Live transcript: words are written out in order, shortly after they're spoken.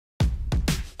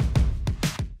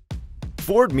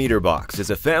Ford Meterbox is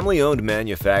a family-owned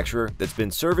manufacturer that's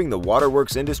been serving the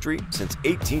waterworks industry since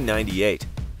 1898.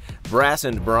 Brass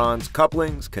and bronze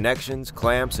couplings, connections,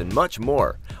 clamps, and much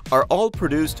more are all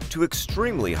produced to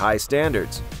extremely high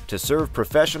standards to serve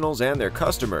professionals and their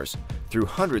customers through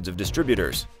hundreds of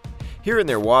distributors. Here in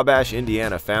their Wabash,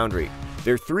 Indiana foundry,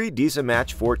 their 3 DISA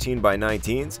match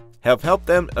 14x19s have helped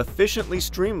them efficiently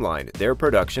streamline their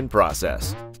production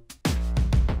process.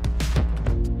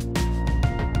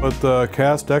 At the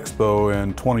Cast Expo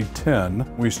in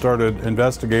 2010, we started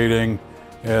investigating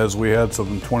as we had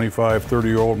some 25,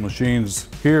 30-year-old machines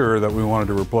here that we wanted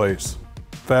to replace.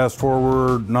 Fast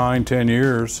forward 9, 10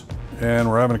 years, and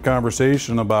we're having a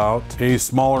conversation about a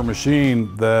smaller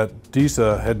machine that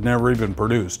DISA had never even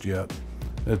produced yet.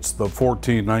 It's the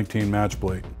 1419 match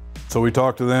plate. So we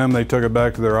talked to them, they took it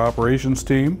back to their operations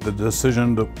team. The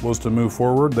decision was to move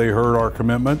forward. They heard our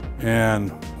commitment,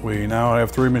 and we now have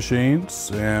 3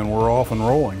 machines, and we're off and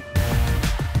rolling.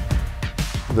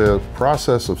 The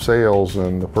process of sales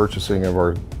and the purchasing of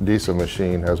our DISA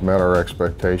machine has met our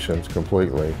expectations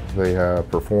completely. They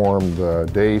have performed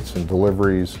dates and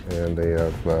deliveries, and they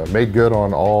have made good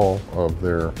on all of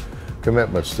their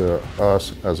commitments to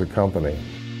us as a company.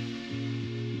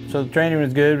 So the training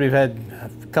was good. We've had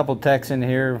a couple techs in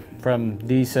here from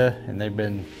DISA, and they've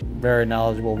been very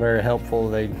knowledgeable, very helpful.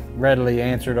 They readily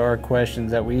answered our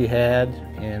questions that we had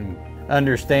and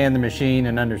understand the machine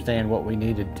and understand what we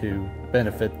needed to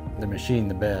benefit the machine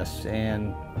the best.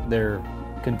 And there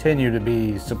continue to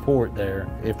be support there.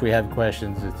 If we have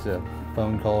questions, it's a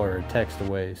phone call or a text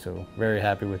away, so very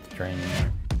happy with the training.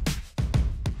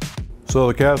 So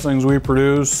the castings we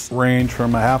produce range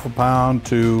from 1/2 pound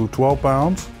to 12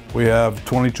 pounds. We have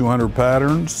 2,200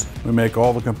 patterns. We make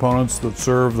all the components that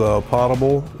serve the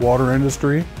potable water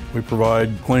industry. We provide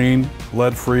clean,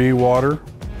 lead-free water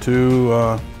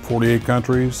to 48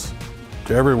 countries,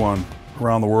 to everyone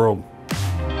around the world.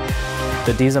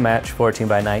 The DISA match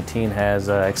 14x19 has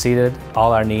exceeded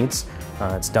all our needs.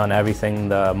 It's done everything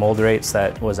the mold rates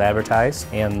that was advertised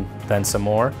and then some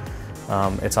more.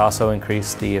 It's also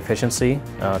increased the efficiency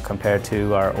compared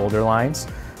to our older lines.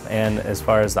 And as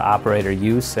far as the operator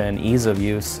use and ease of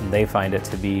use, they find it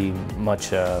to be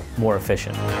much more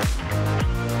efficient.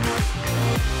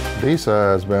 DISA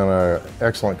has been an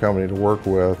excellent company to work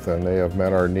with, and they have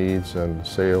met our needs in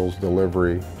sales,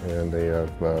 delivery, and they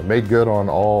have made good on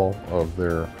all of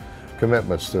their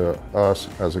commitments to us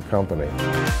as a company.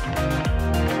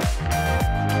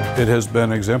 It has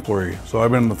been exemplary. So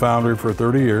I've been in the foundry for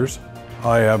 30 years.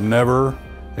 I have never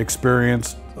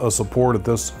experienced a support at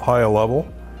this high a level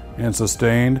and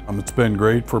sustained. It's been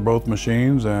great for both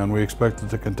machines, and we expect it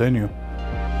to continue.